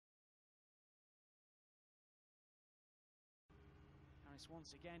Gomez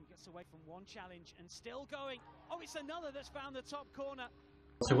once again gets away from one challenge and still going. Oh, it's another that's found the top corner.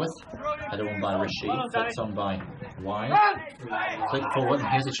 Header on by Rashid, flicked on by Wide. Click forward, and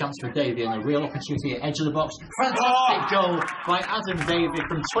here's a chance for Davey, and a real opportunity at edge of the box. Fantastic goal by Adam Davey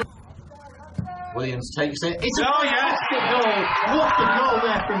from 20. Williams takes it. It's a fantastic goal. What a goal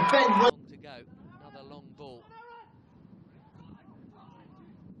there from Ben Williams. To go, another long ball.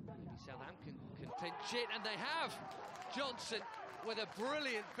 Southampton can pinch it, and they have. Johnson with a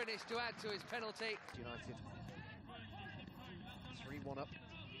brilliant finish to add to his penalty. United 3-1 up,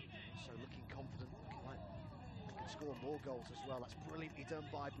 so looking confident, looking like they can score more goals as well. That's brilliantly done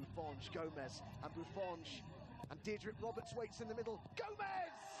by Buffonge, Gomez, and Buffonge, and Deirdre Roberts waits in the middle.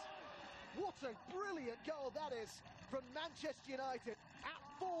 Gomez! What a brilliant goal that is from Manchester United at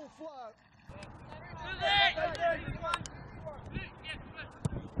full flow.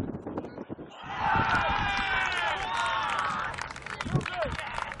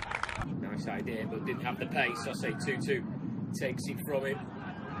 Nice idea, but didn't have the pace. I say 2-2 takes it from him.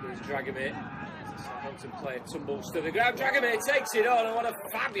 Here's Dragomir. Southampton player tumbles to the ground. Dragomir takes it on, and what a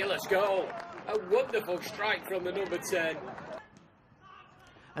fabulous goal! A wonderful strike from the number 10.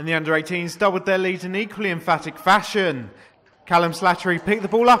 And the under-18s doubled their lead in equally emphatic fashion. Callum Slattery picked the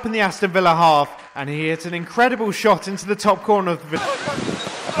ball up in the Aston Villa half, and he hit an incredible shot into the top corner of the Villa.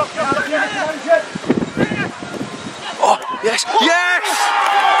 Oh, yes! Yes!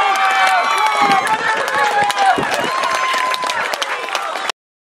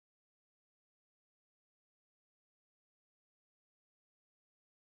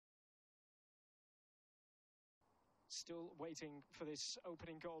 Still waiting for this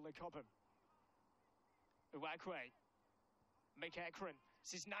opening goal at Cobham. Uwakwe. McEachran.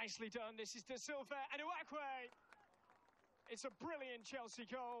 This is nicely done. This is De Silva and Uwakwe. It's a brilliant Chelsea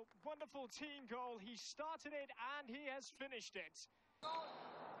goal. Wonderful team goal. He started it and he has finished it.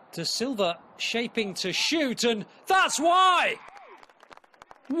 De Silva shaping to shoot, and that's why!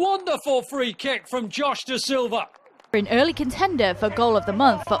 Wonderful free kick from Josh De Silva. An early contender for Goal of the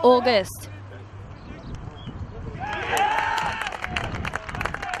Month for August.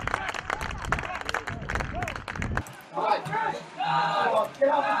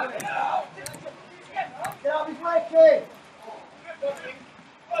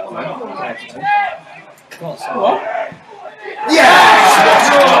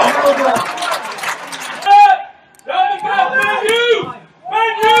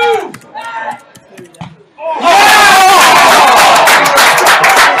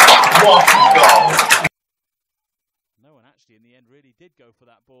 No one actually in the end really did go for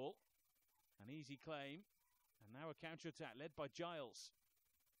that ball. An easy claim, and now a counter-attack led by Giles.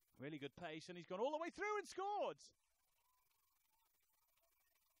 Really good pace, and he's gone all the way through and scored.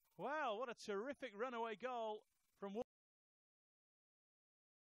 Wow, what a terrific runaway goal from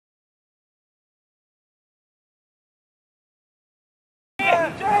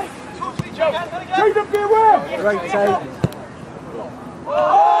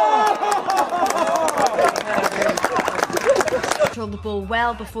Controlled the ball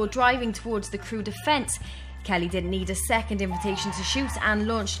well before driving towards the Crew defence. Kelly didn't need a second invitation to shoot and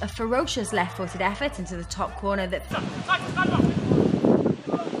launched a ferocious left-footed effort into the top corner that...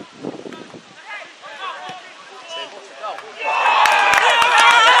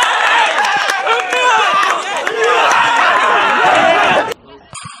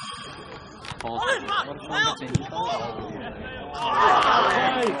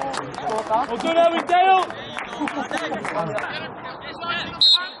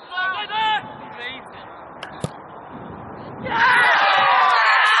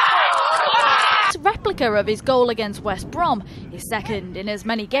 replica of his goal against West Brom, his second in as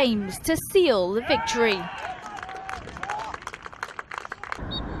many games, to seal the victory.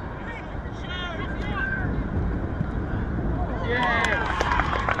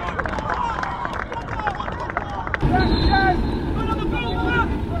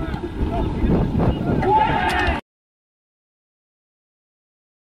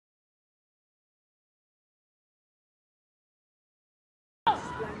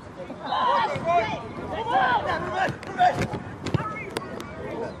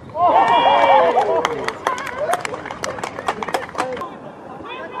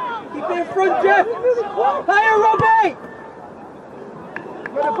 Keep it in front, Jeff! Higher, Robbie!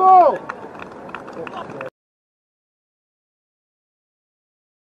 With the ball!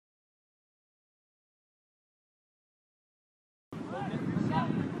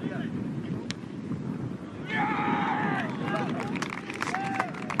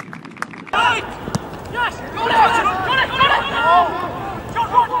 Yes! Got it!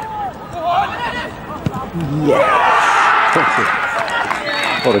 Yes!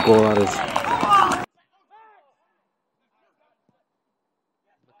 What a goal that is.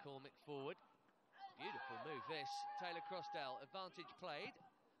 McCormick forward. Beautiful move this. Taylor Crossdale, advantage played.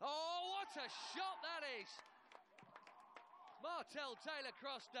 Oh, what a shot that is! Martel Taylor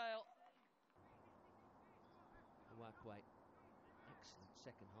Crossdale. Uwakwe, excellent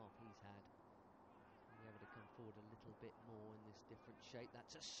second half he's had. Be able to come forward a little bit more in this different shape.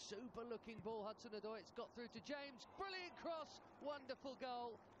 That's a super looking ball. Hudson-Odoi, it's got through to James. Brilliant cross, wonderful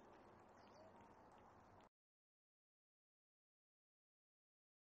goal.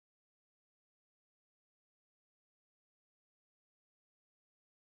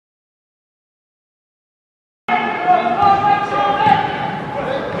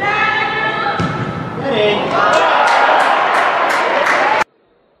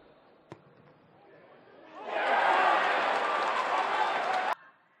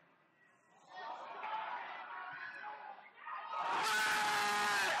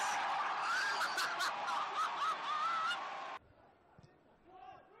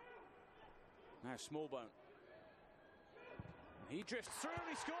 Now Smallbone. He drifts through and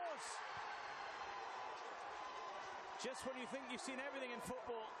he scores. Just when you think you've seen everything in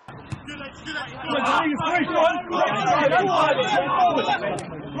football.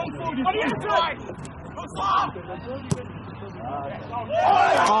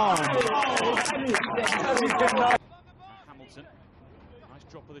 Hamilton. Nice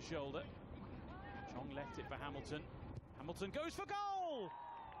drop of the shoulder. Chong left it for Hamilton. Hamilton goes for goal!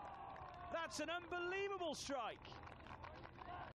 That's an unbelievable strike.